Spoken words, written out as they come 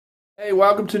Hey,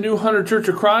 welcome to New Hunter Church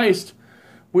of Christ.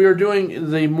 We are doing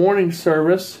the morning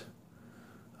service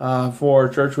for our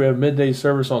church. We have midday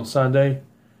service on Sunday.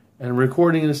 And I'm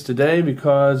recording this today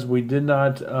because we did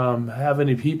not have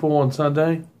any people on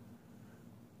Sunday.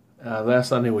 Last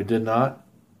Sunday we did not.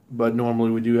 But normally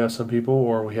we do have some people,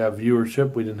 or we have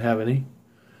viewership. We didn't have any.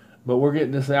 But we're getting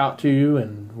this out to you,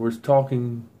 and we're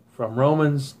talking from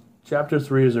Romans chapter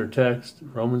 3 as our text.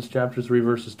 Romans chapter 3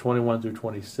 verses 21 through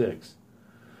 26.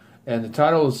 And the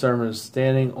title of the sermon is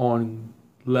Standing on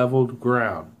Leveled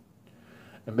Ground.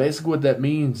 And basically what that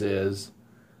means is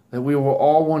that we will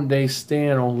all one day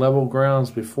stand on level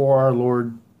grounds before our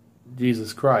Lord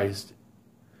Jesus Christ.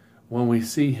 When we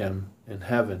see Him in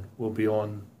heaven, we'll be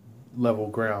on level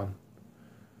ground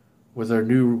with our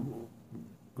new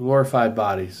glorified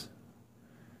bodies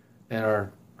and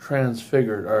our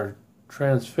transfigured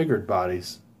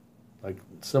bodies, like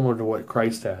similar to what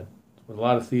Christ had. What a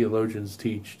lot of theologians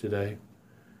teach today.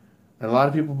 And a lot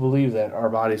of people believe that our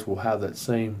bodies will have that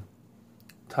same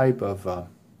type of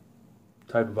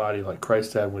body like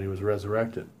Christ had when He was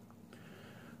resurrected.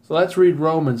 So let's read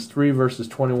Romans 3 verses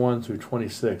 21 through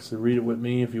 26. So read it with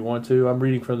me if you want to. I'm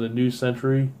reading from the New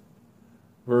Century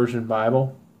Version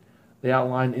Bible. The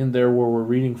outline in there where we're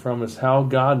reading from is how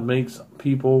God makes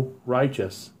people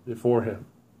righteous before Him.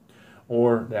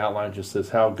 Or the outline just says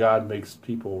how God makes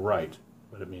people right.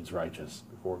 But it means righteous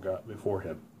before God, before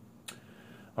Him.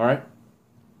 All right.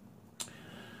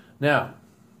 Now,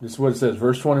 this is what it says.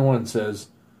 Verse 21 says,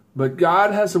 "But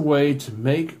God has a way to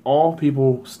make all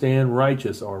people stand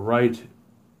righteous or right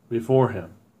before Him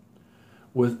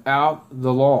without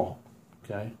the law."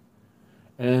 Okay,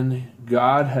 and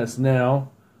God has now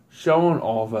shown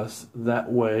all of us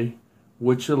that way,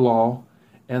 which the law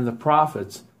and the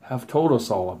prophets have told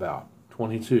us all about.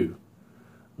 22.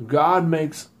 God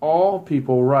makes all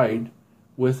people right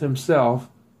with Himself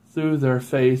through their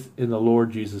faith in the Lord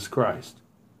Jesus Christ.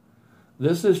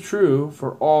 This is true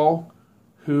for all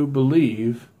who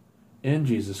believe in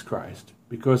Jesus Christ,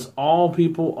 because all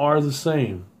people are the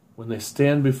same when they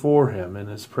stand before Him in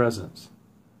His presence.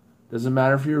 Doesn't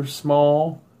matter if you're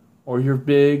small or you're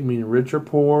big, meaning rich or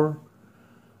poor,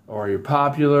 or you're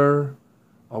popular,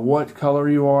 or what color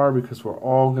you are, because we're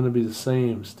all going to be the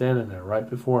same, standing there right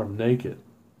before Him naked,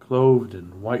 clothed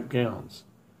in white gowns,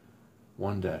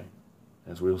 one day,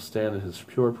 as we will stand in His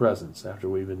pure presence after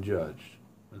we've been judged.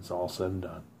 It's all said and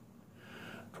done.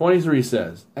 23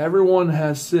 says, "Everyone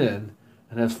has sinned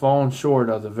and has fallen short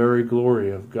of the very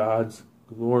glory of God's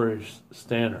glorious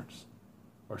standards."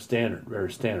 Or standard,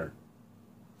 very standard.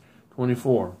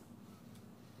 24.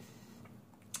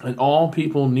 "And all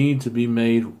people need to be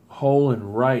made whole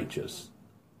and righteous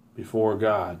before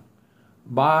God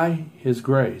by His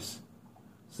grace."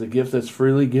 It's a gift that's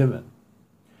freely given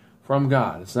from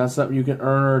God. It's not something you can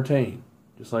earn or attain.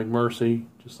 Just like mercy,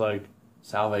 just like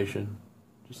salvation,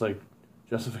 just like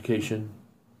justification,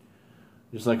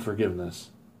 just like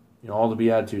forgiveness. You know, all the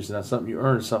Beatitudes, it's not something you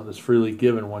earn. It's something that's freely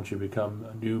given once you become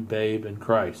a new babe in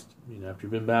Christ, after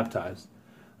you've been baptized.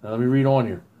 Now let me read on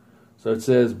here. So it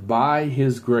says, by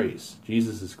His grace,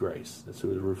 Jesus' grace. That's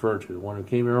who it's referred to, the one who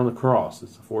came here on the cross.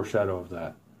 It's a foreshadow of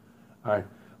that. All right,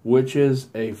 which is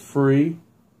a free,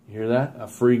 you hear that? A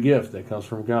free gift that comes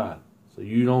from God. So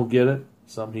you don't get it,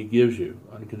 it's something He gives you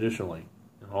unconditionally.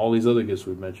 And all these other gifts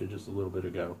we mentioned just a little bit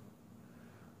ago.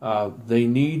 They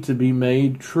need to be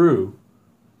made true,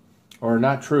 or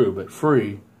not true, but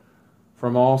free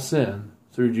from all sin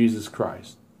through Jesus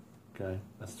Christ. Okay,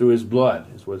 that's through His blood,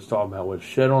 is what it's talking about. What was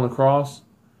shed on the cross.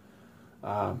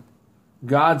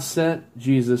 God sent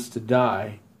Jesus to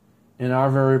die in our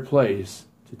very place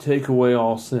to take away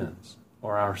all sins,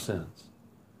 or our sins.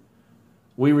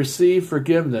 We receive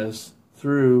forgiveness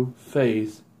through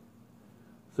faith,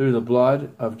 through the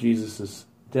blood of Jesus'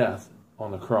 death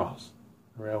on the cross.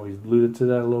 Right, we alluded to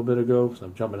that a little bit ago, so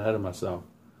I'm jumping ahead of myself.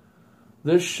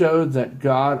 This showed that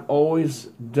God always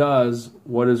does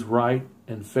what is right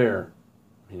and fair,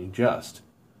 meaning just,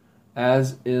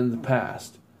 as in the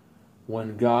past,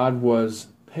 when God was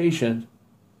patient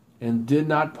and did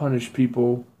not punish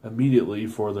people immediately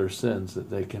for their sins that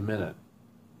they committed.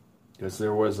 Because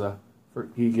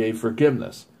He gave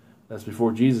forgiveness. That's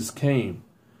before Jesus came.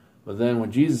 But then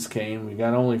when Jesus came, we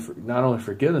got not only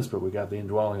forgiveness, but we got the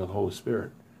indwelling of the Holy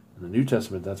Spirit. In the New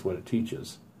Testament, that's what it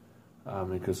teaches.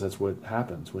 Because that's what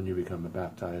happens when you become a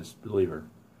baptized believer.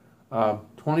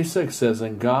 26 says,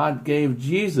 "And God gave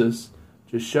Jesus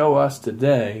to show us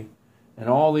today and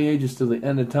all the ages to the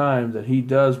end of time that He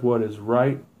does what is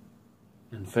right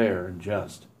and fair and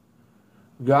just.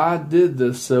 God did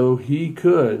this so He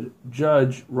could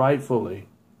judge rightfully,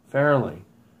 fairly,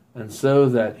 and so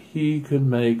that he could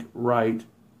make right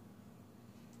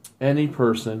any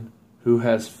person who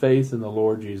has faith in the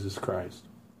Lord Jesus Christ.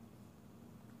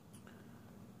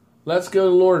 Let's go to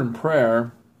the Lord in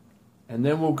prayer, and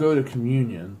then we'll go to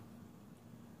communion,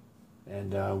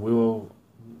 and we will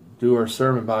do our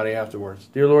sermon body afterwards.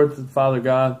 Dear Lord, Father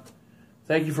God,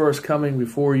 thank you for us coming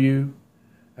before you,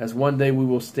 as one day we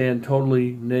will stand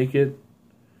totally naked.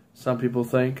 Some people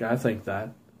think, I think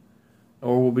that.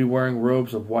 Or we'll be wearing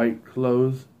robes of white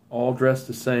clothes, all dressed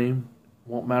the same.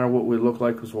 Won't matter what we look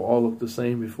like, because we'll all look the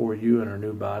same before you in our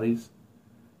new bodies.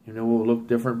 You know, we'll look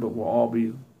different, but we'll all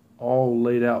be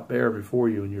laid out bare before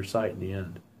you in your sight in the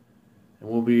end. And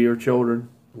we'll be your children.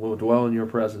 We'll dwell in your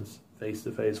presence face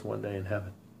to face one day in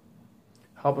heaven.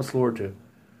 Help us, Lord, to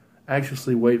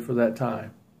anxiously wait for that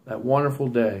time, that wonderful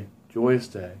day, joyous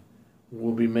day, when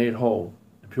we'll be made whole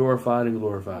and purified and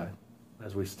glorified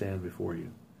as we stand before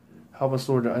you. Help us,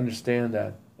 Lord, to understand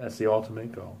that that's the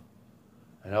ultimate goal.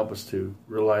 And help us to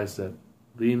realize that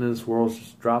being in this world is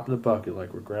just a drop in the bucket,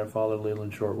 like what Grandfather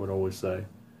Leland Short would always say,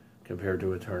 compared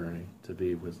to eternity, to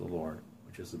be with the Lord,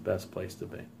 which is the best place to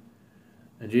be.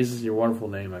 In Jesus' your wonderful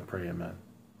name I pray, amen.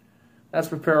 Let's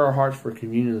prepare our hearts for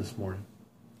communion this morning.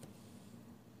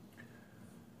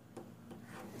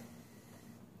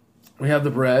 We have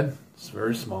the bread. It's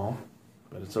very small,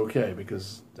 but it's okay,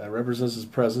 because that represents his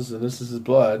presence, and this is his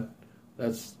blood.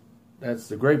 That's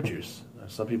the grape juice.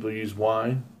 Some people use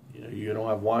wine. You know, you don't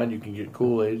have wine, you can get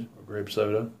Kool-Aid or grape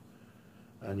soda,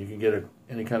 and you can get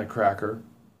any kind of cracker.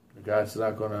 The guy's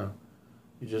not going to.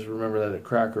 You just remember that a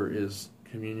cracker is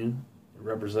communion. It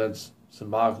represents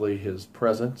symbolically his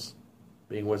presence,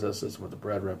 being with us. That's what the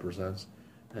bread represents,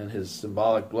 and his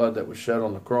symbolic blood that was shed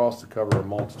on the cross to cover a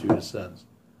multitude of sins.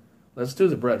 Let's do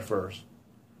the bread first.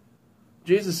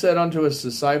 Jesus said unto his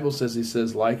disciples, as he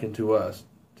says, like unto us,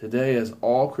 today, as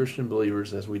all Christian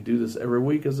believers, as we do this every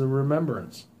week as a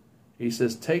remembrance, he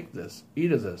says, take this,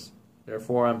 eat of this.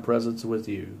 Therefore I'm present with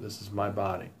you. This is my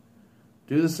body.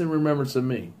 Do this in remembrance of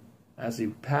me. As he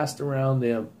passed around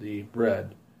the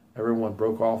bread, everyone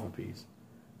broke off a piece.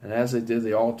 And as they did,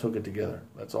 they all took it together.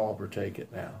 Let's all partake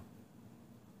it now.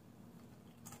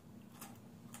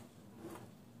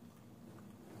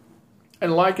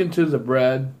 And likened to the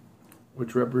bread,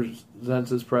 which represents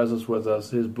his presence with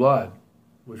us, his blood,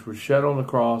 which was shed on the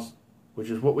cross, which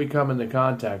is what we come into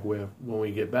contact with when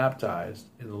we get baptized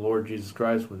in the Lord Jesus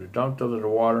Christ. When they're dunked under the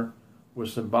water, we're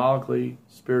symbolically,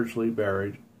 spiritually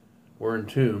buried. We're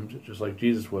entombed, just like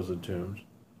Jesus was entombed.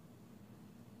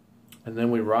 And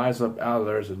then we rise up out of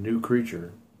there as a new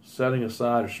creature, setting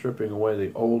aside or stripping away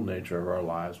the old nature of our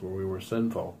lives where we were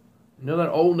sinful. You know that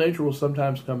old nature will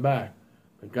sometimes come back,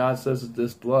 but God says that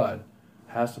this blood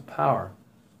has the power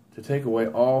to take away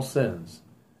all sins.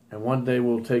 And one day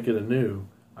we'll take it anew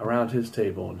around his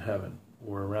table in heaven,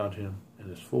 or around him in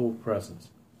his full presence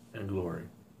and glory.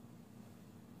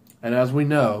 And as we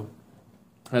know,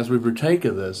 as we partake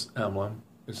of this emblem,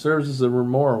 it serves as a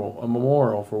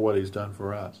memorial for what he's done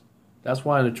for us. That's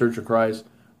why in the Church of Christ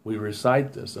we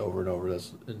recite this over and over.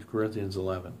 That's in Corinthians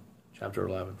 11, chapter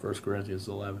 11, 1 Corinthians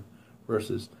 11,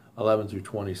 verses 11 through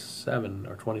 27,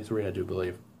 or 23, I do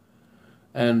believe.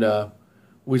 And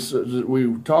we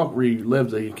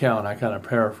relived the account. I kind of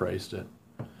paraphrased it,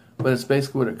 but it's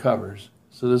basically what it covers.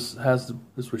 So this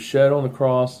was shed on the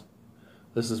cross.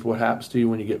 This is what happens to you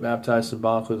when you get baptized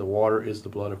symbolically. The water is the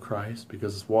blood of Christ,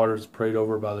 because this water is prayed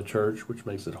over by the church, which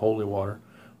makes it holy water,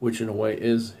 which in a way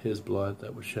is his blood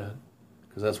that was shed,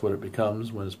 because that's what it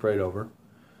becomes when it's prayed over.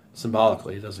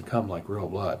 Symbolically, it doesn't come like real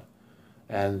blood.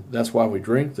 And that's why we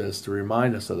drink this, to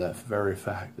remind us of that very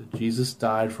fact, that Jesus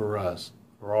died for us,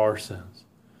 for our sins.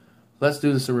 Let's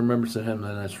do this in remembrance of him,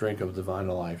 and let's drink of divine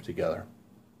life together.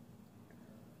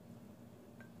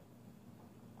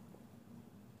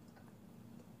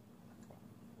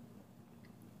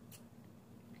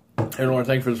 And Lord,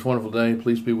 thank you for this wonderful day.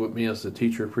 Please be with me as the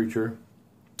teacher, preacher,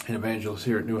 and evangelist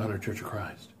here at New Hunter Church of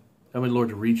Christ. Help me, Lord,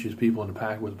 to reach his people and to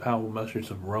pack with the powerful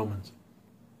message of Romans,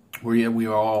 where yet we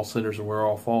are all sinners and we're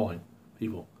all falling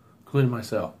people, including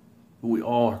myself. But we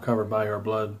all are covered by your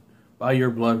blood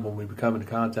when we become in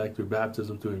contact through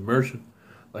baptism, through immersion,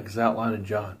 like it's outlined in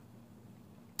John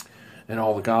and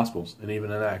all the Gospels, and even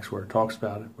in Acts where it talks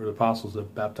about it, where the apostles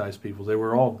have baptized people. They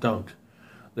were all dunked.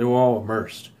 They were all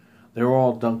immersed. They were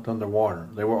all dunked underwater.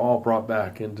 They were all brought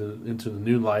back into the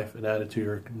new life and added to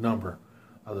your number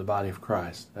of the body of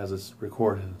Christ, as it's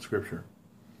recorded in Scripture.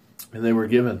 And they were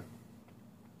given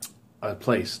a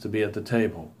place to be at the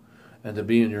table and to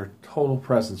be in your total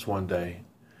presence one day,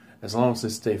 as long as they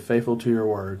stay faithful to your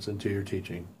words and to your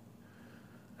teaching.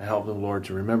 And help them, Lord,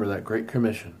 to remember that great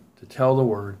commission to tell the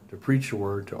word, to preach the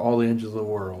word to all the ends of the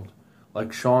world,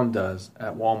 like Sean does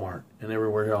at Walmart and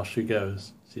everywhere else she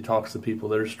goes. She talks to people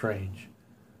that are strange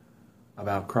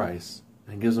about Christ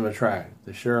and gives them a tract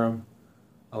to share them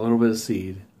a little bit of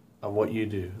seed of what you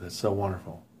do. That's so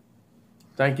wonderful.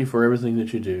 Thank you for everything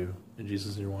that you do. In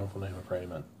Jesus' wonderful name I pray,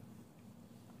 amen.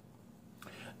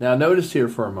 Now notice here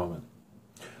for a moment.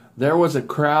 There was a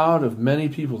crowd of many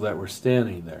people that were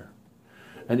standing there.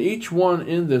 And each one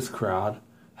in this crowd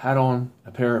had on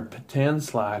a pair of tan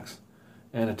slacks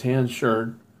and a tan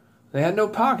shirt. They had no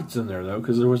pockets in there, though,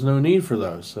 because there was no need for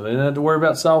those. So they didn't have to worry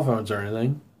about cell phones or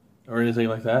anything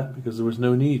like that, because there was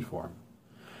no need for them.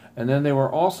 And then they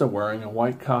were also wearing a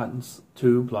white cotton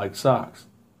tube-like socks.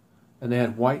 And they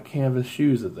had white canvas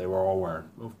shoes that they were all wearing.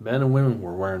 Both men and women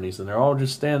were wearing these, and they're all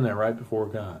just standing there right before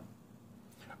God.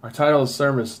 Our title of the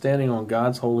sermon is Standing on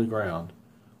God's Holy Ground,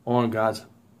 on God's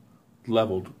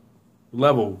level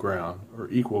ground, or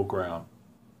equal ground.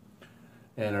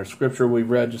 And our scripture we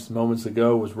read just moments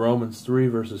ago was Romans 3,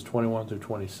 verses 21 through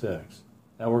 26.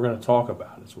 Now we're going to talk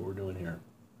about it. That's what we're doing here.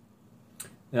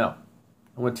 Now,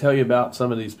 I want to tell you about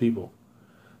some of these people.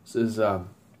 This is,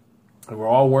 they were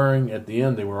all wearing, at the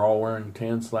end, they were all wearing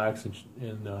tan slacks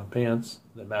and pants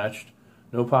that matched.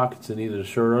 No pockets in either the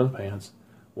shirt or the pants.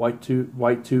 White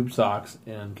tube socks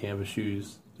and canvas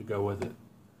shoes to go with it.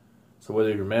 So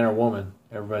whether you're man or woman,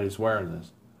 everybody's wearing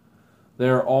this.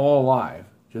 They're all alive,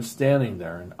 just standing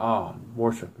there in awe and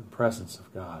worship and presence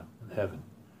of God in heaven.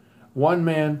 One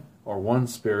man, or one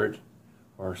spirit,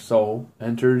 or soul,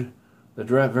 entered the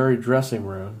very dressing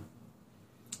room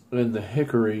in the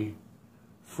Hickory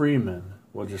Freeman,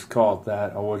 we'll just call it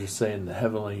that, or we'll just say in the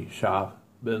heavenly shop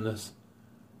business.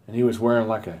 And he was wearing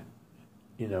like a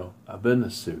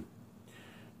business suit,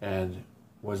 and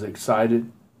was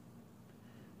excited.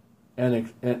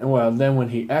 And then when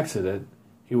he exited,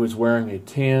 he was wearing a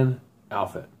tan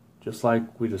outfit, just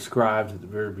like we described at the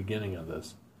very beginning of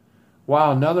this.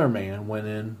 While another man went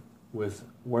in with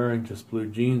wearing just blue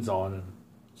jeans on and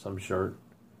some shirt.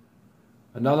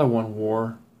 Another one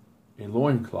wore a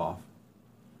loincloth.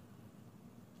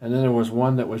 And then there was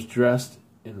one that was dressed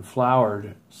in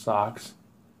flowered socks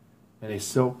and a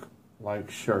silk-like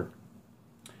shirt.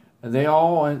 And they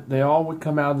all would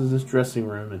come out of this dressing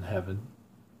room in heaven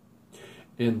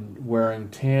in wearing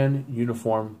tan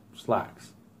uniform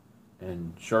slacks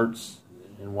and shirts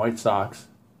and white socks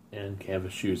and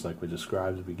canvas shoes, like we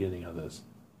described at the beginning of this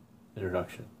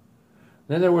introduction.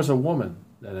 Then there was a woman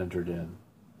that entered in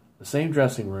the same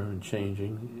dressing room and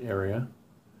changing area,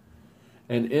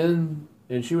 and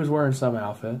she was wearing some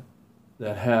outfit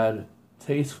that had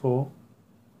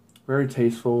very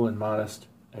tasteful and modest,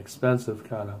 expensive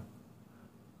kind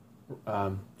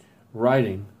of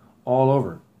writing all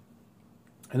over.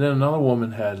 And then another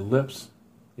woman had lips,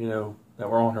 that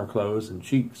were on her clothes, and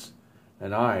cheeks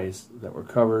and eyes that were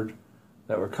colored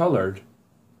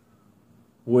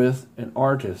with an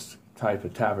artist type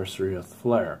of tapestry of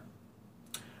flair.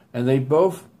 And they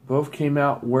both came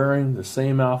out wearing the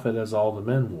same outfit as all the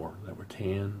men wore, that were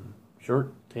tan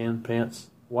shirt, tan pants,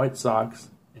 white socks,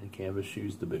 and canvas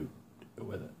shoes to boot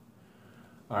with it.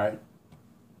 All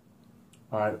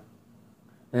right.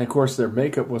 And of course their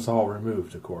makeup was all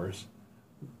removed, of course.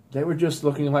 They were just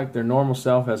looking like their normal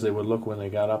self as they would look when they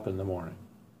got up in the morning.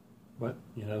 But,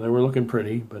 they were looking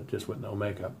pretty, but just with no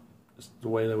makeup. Just the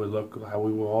way they would look, how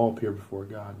we will all appear before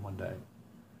God one day.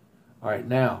 All right,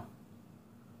 now,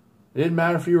 it didn't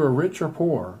matter if you were rich or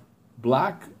poor,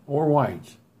 black or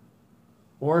white,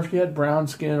 or if you had brown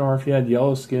skin, or if you had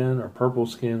yellow skin, or purple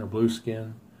skin, or blue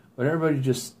skin. But everybody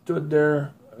just stood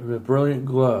there with a brilliant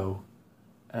glow,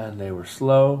 and they were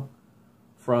slow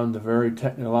from the very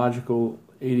technological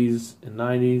 80s and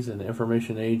 90s and the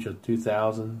information age of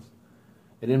 2000s.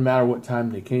 It didn't matter what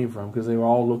time they came from, because they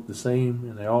all looked the same,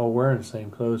 and they all wearing the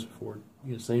same clothes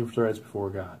same threads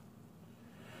before God.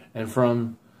 And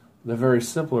from the very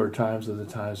simpler times of the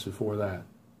times before that,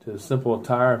 to the simple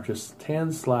attire of just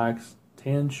tan slacks,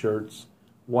 tan shirts,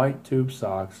 white tube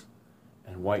socks,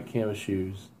 and white canvas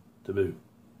shoes to boot.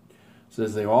 It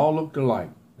says they all looked alike.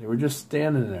 They were just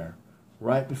standing there,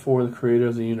 right before the Creator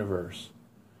of the universe,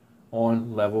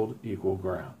 on leveled, equal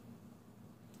ground.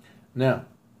 Now,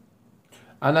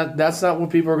 that's not what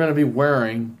people are going to be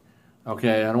wearing.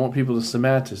 Okay, I don't want people to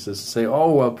semanticize this and say,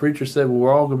 "Oh, well, preacher said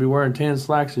we're all going to be wearing tan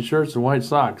slacks and shirts and white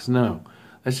socks." No,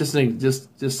 that's just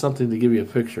something to give you a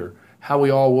picture how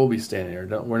we all will be standing there.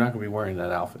 We're not going to be wearing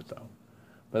that outfit though,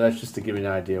 but that's just to give you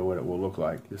an idea of what it will look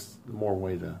like. Just more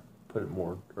way to put it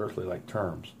more earthly-like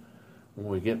terms when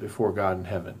we get before God in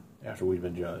heaven after we've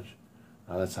been judged.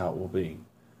 That's how it will be.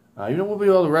 We'll be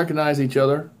able to recognize each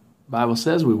other. The Bible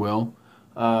says we will.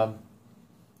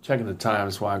 Checking the time,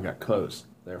 that's why I got close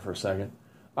there for a second.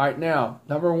 All right, now,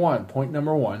 point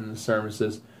number one in the sermon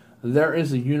says, there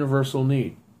is a universal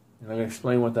need. And I'm going to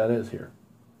explain what that is here.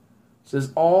 It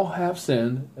says, all have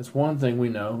sinned, that's one thing we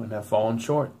know, and have fallen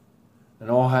short. And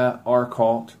all are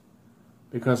caught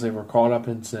because they were caught up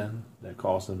in sin that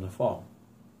caused them to fall.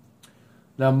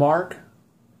 Now, Mark,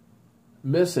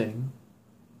 missing,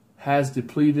 has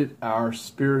depleted our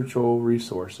spiritual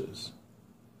resources.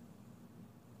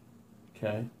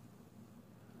 Okay?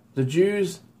 The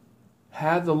Jews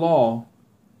had the law,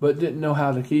 but didn't know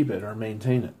how to keep it or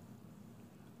maintain it.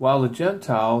 While the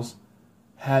Gentiles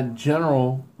had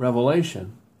general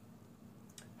revelation,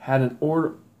 had an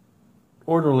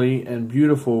orderly and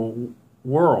beautiful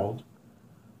world,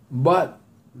 but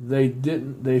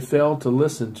they failed to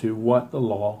listen to what the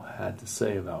law had to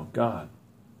say about God.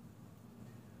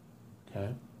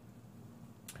 Okay?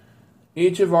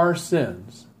 Each of our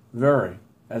sins vary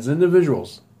as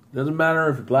individuals. Doesn't matter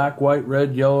if you're black, white,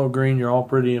 red, yellow, green, you're all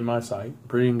pretty in my sight,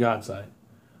 pretty in God's sight.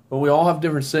 But we all have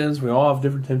different sins, we all have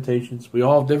different temptations, we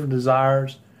all have different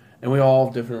desires, and we all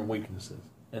have different weaknesses.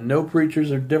 And no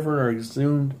preachers are different or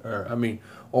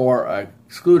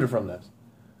excluded from this.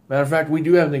 Matter of fact, we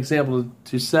do have an example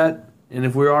to set, and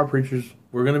if we are preachers,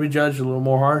 we're going to be judged a little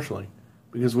more harshly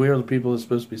because we are the people that's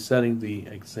supposed to be setting the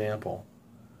example.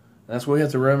 And that's what we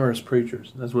have to remember as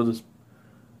preachers. That's what this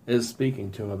is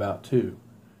speaking to about too,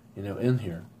 in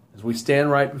here. As we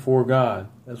stand right before God,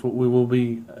 that's what we will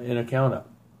be in account of.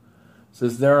 It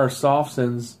says there are soft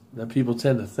sins that people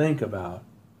tend to think about,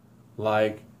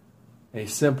 like a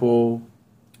simple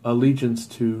allegiance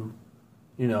to,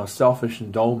 selfish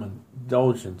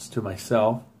indulgence to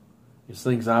myself. It's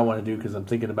things I want to do because I'm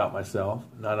thinking about myself,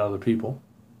 not other people.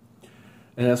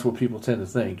 And that's what people tend to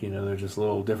think. They're just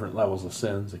little different levels of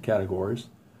sins and categories.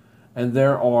 And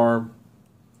there are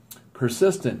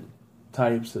persistent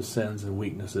types of sins and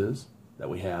weaknesses that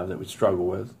we have, that we struggle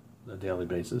with on a daily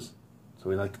basis. So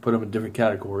we like to put them in different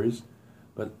categories.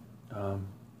 But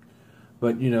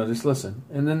just listen.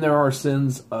 And then there are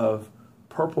sins of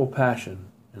purple passion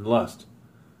and lust.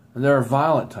 And there are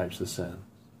violent types of sin.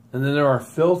 And then there are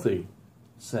filthy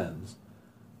sins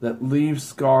that leave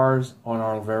scars on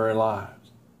our very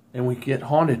lives. And we get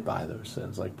haunted by those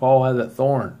sins. Like Paul had that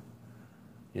thorn.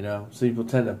 So people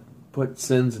tend to put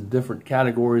sins in different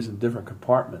categories and different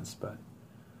compartments. But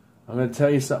I'm going to tell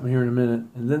you something here in a minute.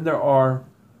 And then there are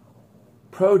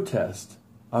protests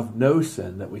of no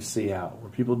sin that we see out,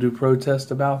 where people do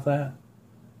protest about that,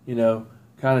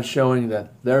 kind of showing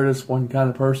that they're just one kind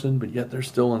of person, but yet they're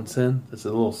still in sin. It's a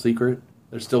little secret.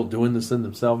 They're still doing the sin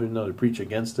themselves, even though they preach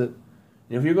against it.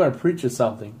 And if you're going to preach at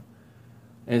something,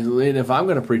 and if I'm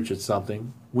going to preach at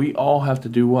something, we all have to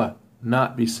do what?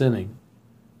 Not be sinning.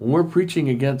 When we're preaching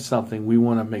against something, we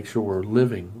want to make sure we're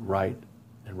living right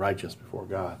and righteous before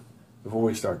God before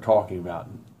we start talking about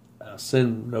no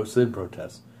sin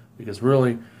protests. Because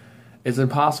really, it's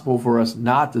impossible for us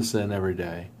not to sin every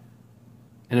day.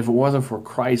 And if it wasn't for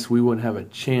Christ, we wouldn't have a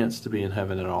chance to be in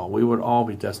heaven at all. We would all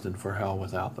be destined for hell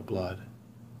without the blood.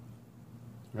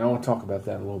 And I want to talk about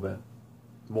that a little bit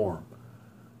more,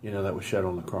 that was shed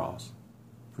on the cross.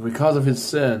 Because of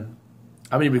his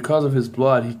because of his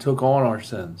blood, he took on our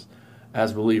sins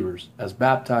as believers, as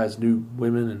baptized new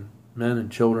women and men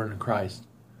and children in Christ.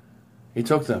 He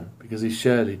took them because he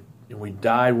shed, and we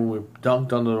died when we were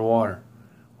dunked under the water.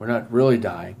 We're not really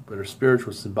dying, but our spirit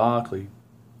was symbolically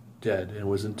dead and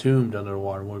was entombed under the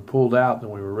water. When we pulled out, then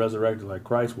we were resurrected like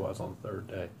Christ was on the third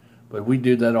day. But we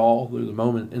did that all through the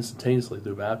moment, instantaneously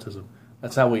through baptism.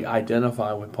 That's how we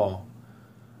identify with Paul,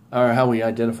 or how we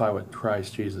identify with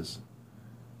Christ Jesus,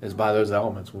 is by those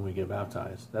elements when we get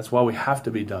baptized. That's why we have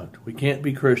to be dunked. We can't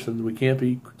be Christians. We can't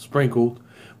be sprinkled.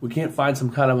 We can't find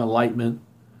some kind of enlightenment,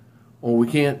 or we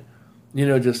can't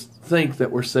just think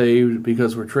that we're saved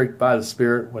because we're tricked by the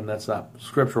Spirit when that's not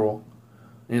scriptural.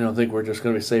 Think we're just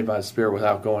going to be saved by the Spirit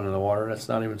without going in the water. That's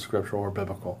not even scriptural or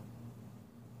biblical.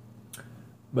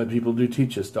 But people do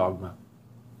teach this dogma.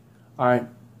 All right.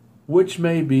 Which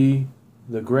may be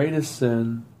the greatest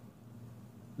sin,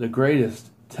 the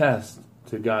greatest test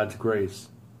to God's grace?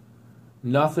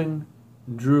 Nothing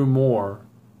drew more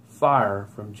fire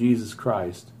from Jesus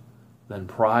Christ than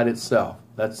pride itself.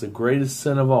 That's the greatest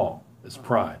sin of all. Is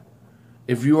pride.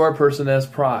 If you are a person that has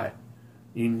pride,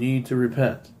 you need to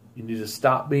repent. You need to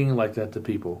stop being like that to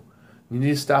people. You need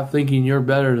to stop thinking you're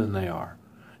better than they are.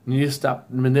 You need to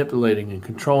stop manipulating and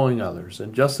controlling others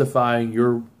and justifying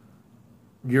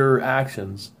your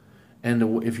actions.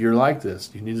 And if you're like this,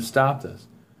 you need to stop this.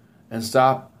 And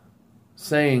stop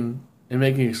saying and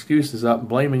making excuses up and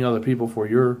blaming other people for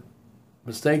your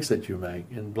mistakes that you make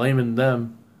and blaming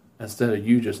them instead of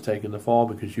you just taking the fall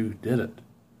because you did it.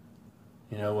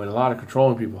 You know, and a lot of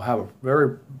controlling people have a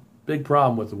very big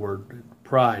problem with the word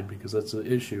pride because that's an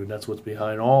issue and that's what's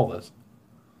behind all this.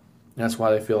 And that's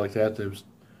why they feel like they have to,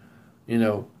 you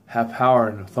know, have power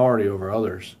and authority over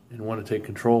others and want to take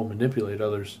control, manipulate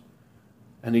others,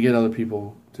 and to get other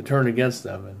people to turn against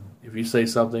them. And if you say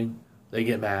something, they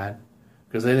get mad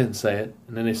because they didn't say it,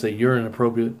 and then they say you're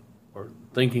inappropriate or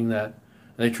thinking that,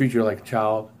 and they treat you like a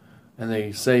child, and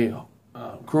they say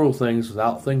cruel things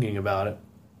without thinking about it,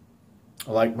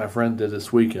 like my friend did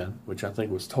this weekend, which I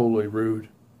think was totally rude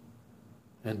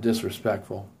and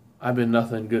disrespectful. I've been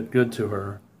nothing good to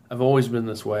her. I've always been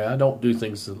this way. I don't do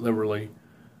things deliberately.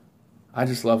 I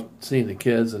just love seeing the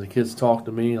kids, and the kids talk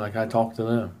to me like I talk to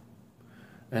them.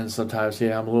 And sometimes,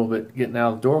 I'm a little bit getting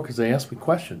out of the door because they ask me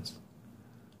questions.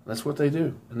 That's what they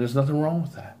do. And there's nothing wrong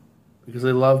with that. Because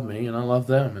they love me, and I love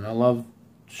them, and I love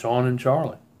Sean and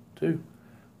Charlie, too.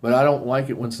 But I don't like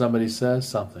it when somebody says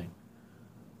something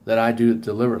that I do it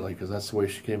deliberately, because that's the way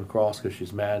she came across, because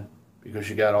she's mad, because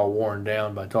she got all worn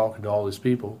down by talking to all these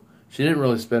people. She didn't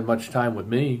really spend much time with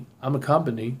me. I'm a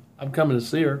company. I'm coming to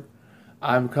see her.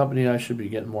 I'm a company. I should be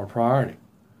getting more priority.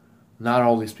 Not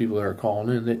all these people that are calling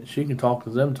in. She can talk to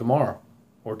them tomorrow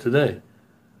or today.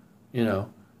 You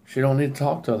know, she don't need to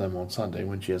talk to them on Sunday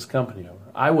when she has company over.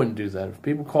 I wouldn't do that. If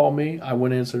people call me, I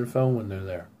wouldn't answer the phone when they're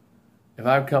there. If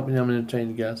I have company, I'm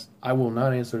entertaining guests, I will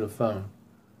not answer the phone.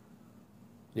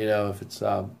 You know, if it's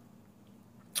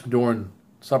during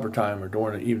supper time or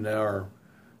during the evening hour,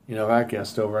 if I have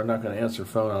guests over, I'm not going to answer the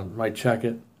phone. I might check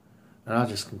it, and I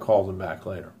just can call them back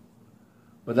later.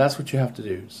 But that's what you have to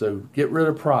do. So get rid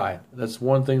of pride. That's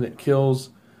one thing that kills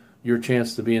your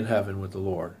chance to be in heaven with the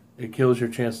Lord. It kills your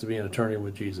chance to be an attorney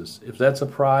with Jesus. If that's a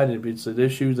pride, if it's an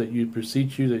issue that you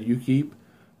beseech you that you keep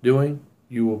doing,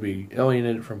 you will be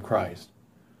alienated from Christ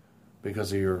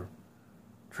because of your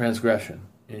transgression,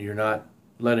 and you're not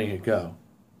letting it go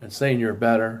and saying you're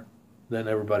better than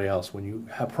everybody else. When you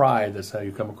have pride, that's how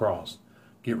you come across.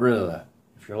 Get rid of that.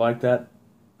 If you're like that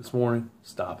this morning,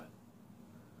 stop it.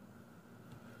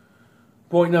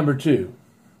 Point number 2,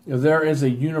 there is a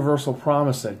universal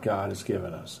promise that God has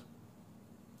given us.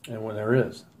 And when there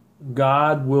is,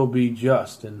 God will be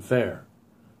just and fair.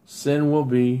 Sin will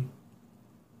be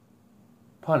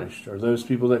punished, or those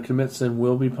people that commit sin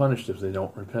will be punished if they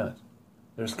don't repent.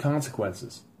 There's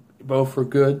consequences, both for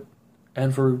good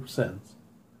and for sins,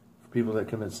 for people that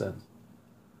commit sins.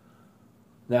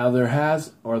 Now there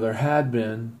had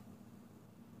been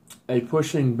a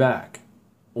pushing back,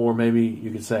 or maybe you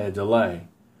could say a delay,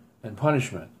 and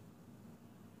punishment,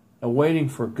 awaiting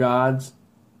for God's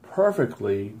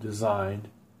perfectly designed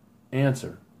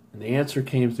answer. And the answer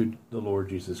came through the Lord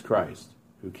Jesus Christ,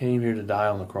 who came here to die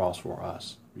on the cross for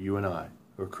us, for you and I,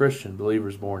 who are Christian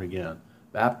believers born again,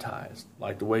 baptized,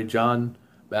 like the way John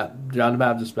the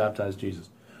Baptist baptized Jesus.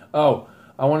 Oh,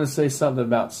 I want to say something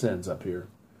about sins up here.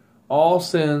 All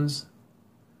sins,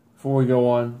 before we go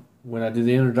on, when I did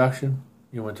the introduction,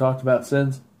 when I talked about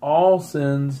sins, all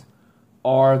sins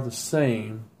are the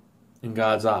same in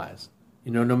God's eyes.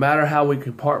 No matter how we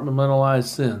compartmentalize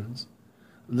sins,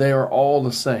 they are all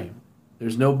the same.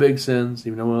 There's no big sins,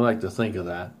 even though we like to think of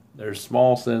that. There's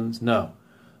small sins. No.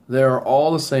 They are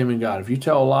all the same in God. If you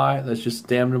tell a lie, that's just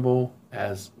damnable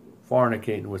as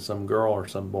fornicating with some girl or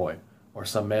some boy, or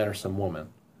some man or some woman.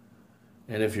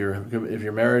 And if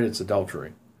you're married, it's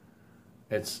adultery.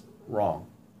 It's wrong.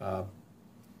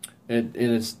 And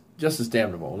it's just as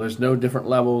damnable. There's no different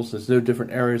levels. There's no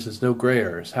different areas. There's no gray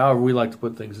areas. However, we like to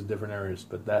put things in different areas,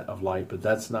 but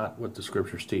that's not what the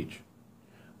Scriptures teach.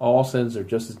 All sins are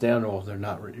just as damnable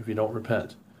if you don't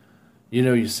repent.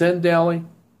 You sin daily,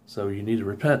 so you need to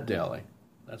repent daily.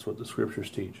 That's what the Scriptures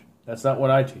teach. That's not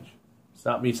what I teach. It's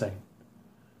not me saying.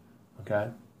 Okay?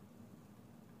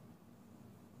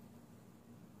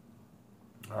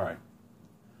 All right.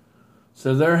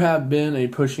 So there have been a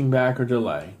pushing back or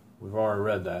delay. We've already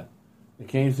read that. It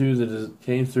came through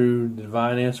the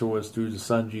divine answer was through the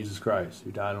Son Jesus Christ,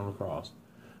 who died on the cross.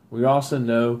 We also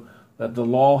know that the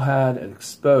law had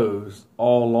exposed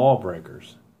all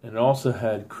lawbreakers, and also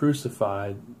had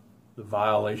crucified the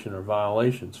violation or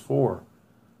violations for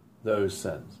those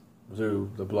sins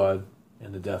through the blood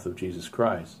and the death of Jesus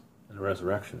Christ and the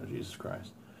resurrection of Jesus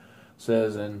Christ. It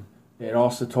says, and it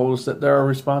also told us that there are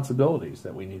responsibilities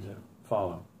that we need to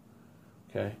follow.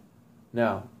 Okay?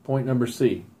 Now, point number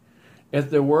C. If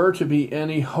there were to be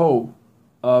any hope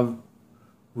of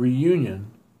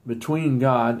reunion between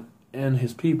God and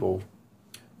His people,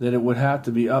 then it would have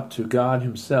to be up to God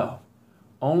Himself.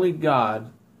 Only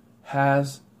God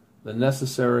has the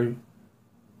necessary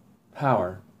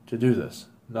power to do this.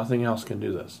 Nothing else can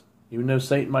do this. Even though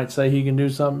Satan might say he can do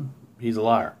something, he's a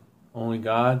liar. Only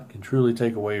God can truly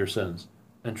take away your sins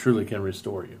and truly can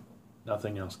restore you.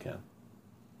 Nothing else can.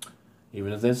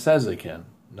 Even if it says they can,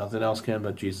 nothing else can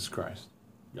but Jesus Christ.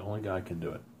 Only God can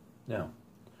do it. Now,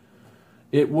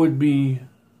 we would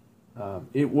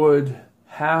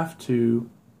have to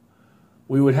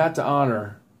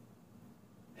honor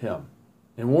him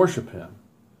and worship him,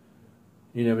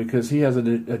 because he has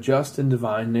a just and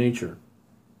divine nature.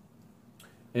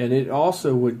 And it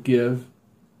also would give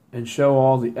and show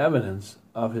all the evidence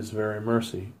of his very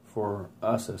mercy for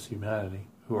us as humanity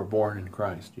who are born in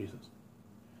Christ Jesus.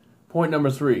 Point number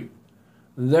 3.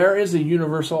 There is a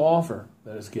universal offer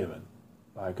that is given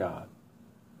by God.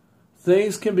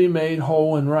 Things can be made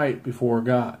whole and right before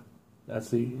God.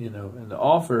 That's and the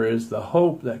offer is the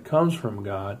hope that comes from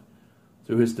God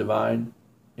through his divine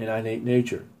and innate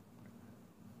nature.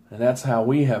 And that's how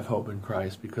we have hope in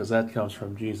Christ, because that comes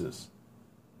from Jesus.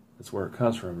 That's where it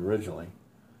comes from originally.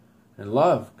 And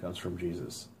love comes from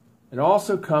Jesus. It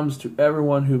also comes to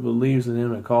everyone who believes in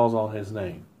him and calls on his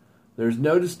name. There's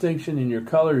no distinction in your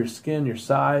color, your skin, your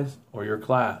size, or your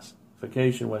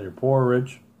classification, whether you're poor,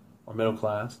 rich, or middle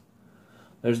class.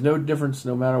 There's no difference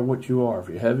no matter what you are. If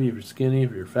you're heavy, if you're skinny,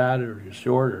 if you're fat, or if you're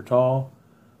short, or tall,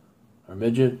 or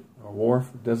midget, or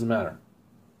dwarf, it doesn't matter.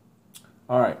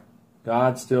 All right.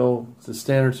 The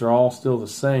standards are all still the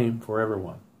same for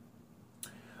everyone.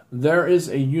 There is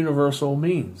a universal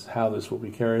means how this will be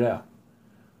carried out.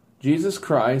 Jesus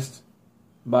Christ,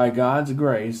 by God's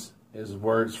grace, his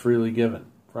words freely given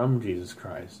from Jesus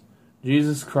Christ.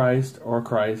 Jesus Christ, or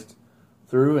Christ,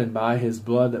 through and by his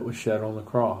blood that was shed on the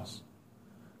cross.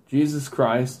 Jesus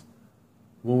Christ,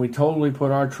 when we totally put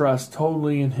our trust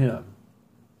totally in him.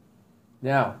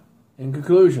 Now, in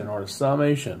conclusion, or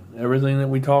summation, everything that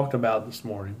we talked about this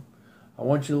morning, I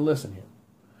want you to listen here.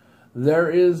 There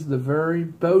is the very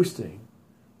boasting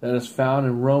that is found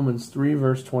in Romans 3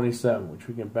 verse 27, which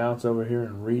we can bounce over here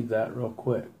and read that real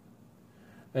quick.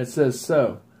 It says,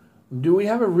 so, do we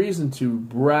have a reason to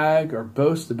brag or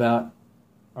boast about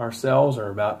ourselves or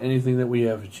about anything that we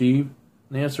have achieved?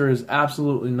 And the answer is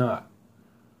absolutely not.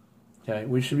 Okay,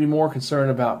 we should be more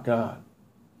concerned about God.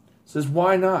 It says,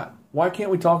 why not? Why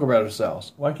can't we talk about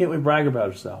ourselves? Why can't we brag about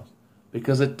ourselves?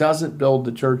 Because it doesn't build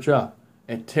the church up.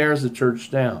 It tears the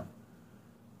church down.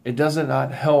 It does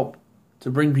not help to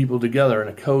bring people together in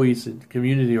a cohesive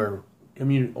community or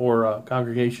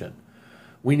congregation.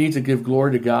 We need to give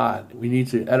glory to God. We need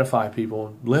to edify people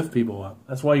and lift people up.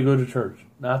 That's why you go to church,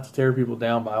 not to tear people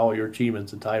down by all your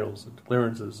achievements and titles and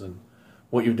clearances and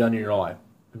what you've done in your life.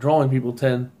 Controlling people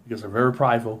tend, because they're very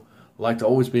prideful, like to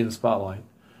always be in the spotlight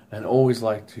and always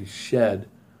like to shed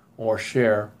or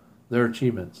share their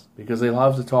achievements because they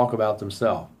love to talk about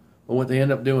themselves. But what they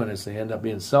end up doing is they end up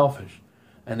being selfish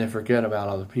and they forget about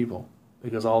other people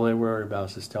because all they worry about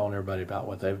is just telling everybody about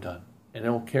what they've done. And they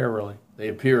don't care really. They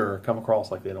appear or come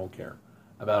across like they don't care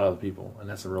about other people, and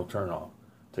that's a real turnoff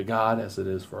to God as it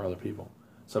is for other people.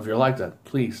 So if you're like that,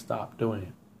 please stop doing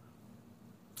it.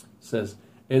 It says,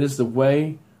 it is the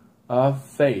way of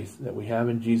faith that we have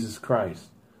in Jesus Christ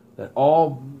that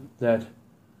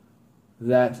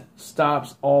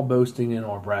stops all boasting and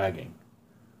or bragging.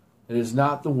 It is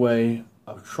not the way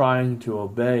of trying to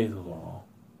obey the law,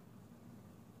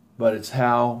 but it's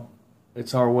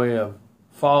our way of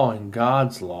following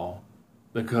God's law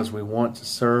because we want to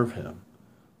serve him.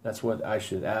 That's what I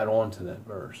should add on to that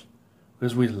verse.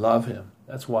 Because we love him.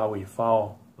 That's why we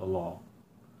follow the law.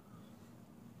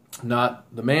 Not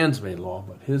the man's made law,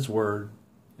 but his word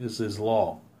is his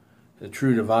law. The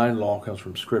true divine law comes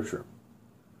from Scripture.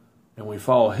 And we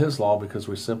follow his law because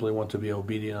we simply want to be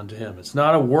obedient unto him. It's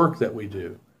not a work that we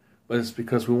do, but it's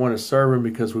because we want to serve him,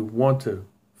 because we want to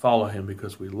follow him,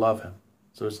 because we love him.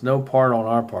 So it's no part on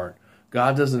our part.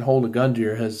 God doesn't hold a gun to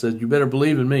your head and says, you better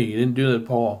believe in me. He didn't do that to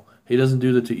Paul. He doesn't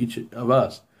do that to each of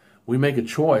us. We make a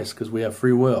choice because we have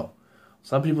free will.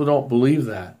 Some people don't believe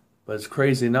that, but it's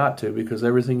crazy not to, because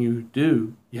everything you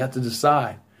do, you have to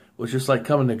decide. Well, it's just like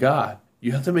coming to God.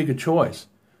 You have to make a choice.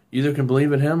 You either can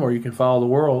believe in him or you can follow the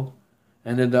world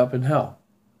and end up in hell.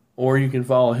 Or you can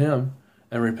follow him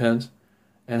and repent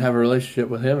and have a relationship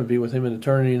with him and be with him in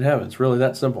eternity in heaven. It's really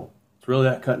that simple. It's really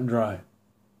that cut and dry.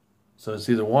 So it's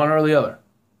either one or the other.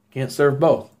 You can't serve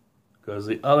both, because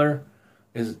the other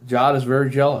is, God is very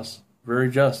jealous,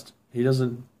 very just. He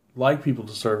doesn't like people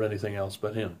to serve anything else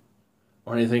but him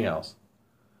or anything else.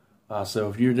 So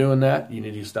if you're doing that, you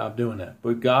need to stop doing that.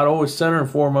 But God always center and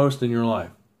foremost in your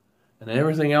life. And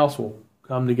everything else will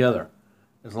come together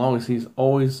as long as he's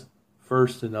always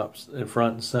first and up in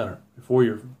front and center. Before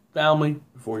your family,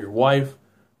 before your wife,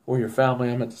 before or your family,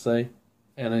 I meant to say,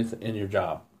 and in your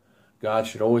job. God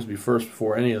should always be first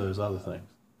before any of those other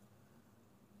things.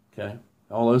 Okay?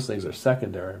 All those things are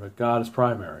secondary, but God is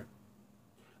primary.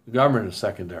 The government is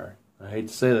secondary. I hate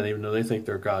to say that, even though they think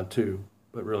they're God too,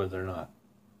 but really they're not.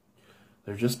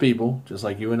 They're just people, just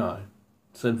like you and I,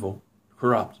 sinful,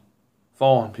 corrupt,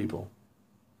 fallen people.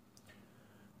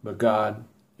 But God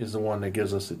is the one that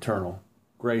gives us eternal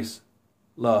grace,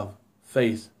 love,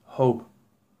 faith, hope,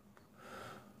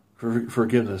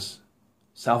 forgiveness,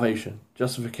 salvation,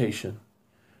 justification,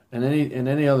 and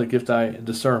any other gift,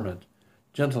 discernment,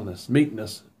 gentleness,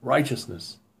 meekness,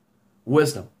 righteousness,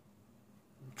 wisdom.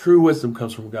 True wisdom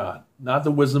comes from God. Not the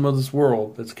wisdom of this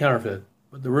world that's counterfeit,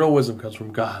 but the real wisdom comes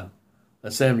from God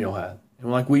that Samuel had.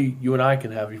 And like you and I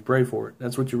can have, you pray for it.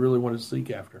 That's what you really want to seek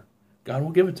after. God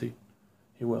will give it to you.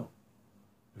 He will.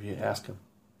 If you ask Him,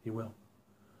 He will.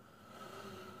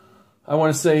 I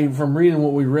want to say, from reading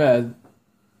what we read,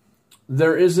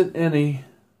 there isn't any.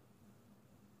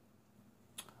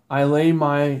 I lay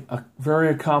my very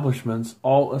accomplishments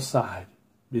all aside,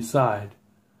 beside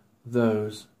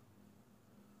those.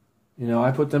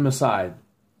 I put them aside,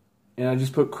 and I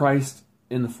just put Christ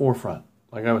in the forefront,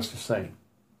 like I was just saying.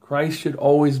 Christ should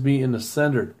always be in the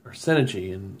center, or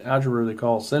synergy. In algebra, they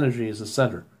call synergy is the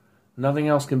center. Nothing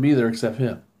else can be there except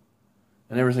Him,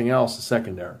 and everything else is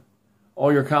secondary.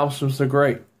 All your accomplishments are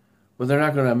great, but they're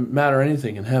not going to matter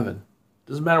anything in heaven.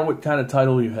 Doesn't matter what kind of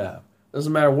title you have.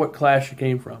 Doesn't matter what class you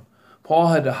came from. Paul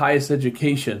had the highest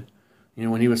education,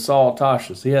 when he was Saul of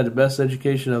Tarsus. He had the best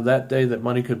education of that day that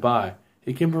money could buy.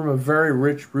 He came from a very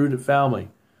rich, rooted family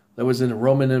that was in the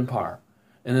Roman Empire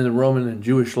and in the Roman and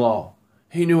Jewish law.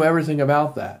 He knew everything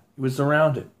about that. He was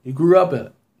surrounded. He grew up in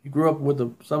it. He grew up with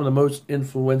some of the most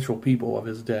influential people of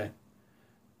his day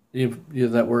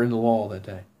that were in the law that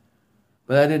day.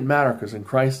 But that didn't matter, because in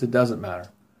Christ it doesn't matter.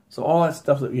 So all that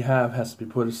stuff that we have has to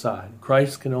be put aside.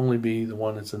 Christ can only be the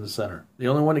one that's in the center. The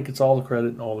only one that gets all the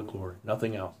credit and all the glory.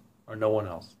 Nothing else, or no one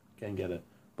else can get it,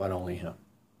 but only Him.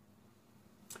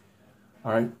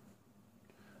 All right?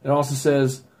 It also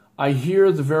says, I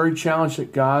hear the very challenge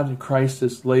that God and Christ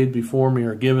has laid before me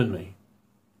or given me.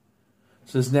 It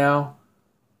says, now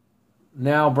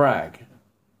brag.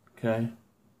 Okay?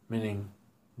 Meaning,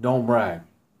 don't brag.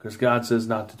 Because God says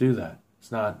not to do that.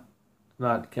 It's not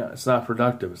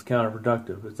productive. It's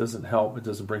counterproductive. It doesn't help. It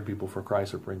doesn't bring people for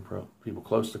Christ or bring people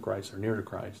close to Christ or near to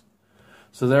Christ.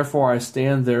 So therefore I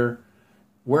stand there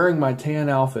wearing my tan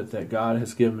outfit that God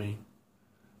has given me.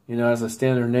 As I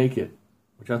stand there naked,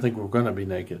 which I think we're going to be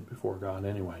naked before God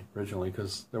anyway, originally,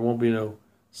 because there won't be no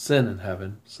sin in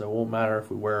heaven. So it won't matter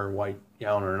if we wear a white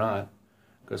gown or not,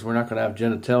 because we're not going to have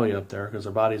genitalia up there, because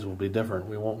our bodies will be different.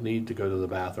 We won't need to go to the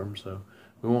bathroom, so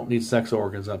we won't need sex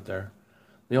organs up there.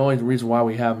 The only reason why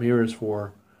we have them here is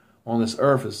on this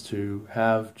earth, is to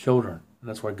have children. And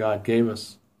that's why God gave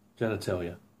us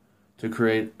genitalia, to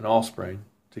create an offspring,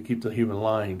 to keep the human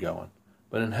line going.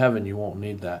 But in heaven, you won't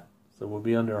need that. So we'll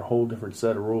be under a whole different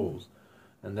set of rules.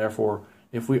 And therefore,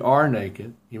 if we are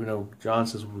naked, even though John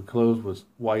says we're clothed with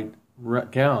white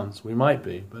gowns, we might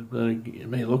be. But it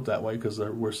may look that way because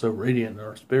we're so radiant, and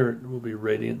our spirit will be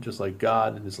radiant, just like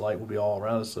God, and His light will be all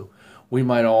around us. So we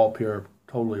might all appear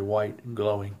totally white and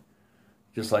glowing,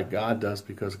 just like God does,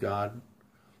 because God,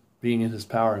 being in His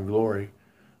power and glory,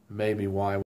 may be why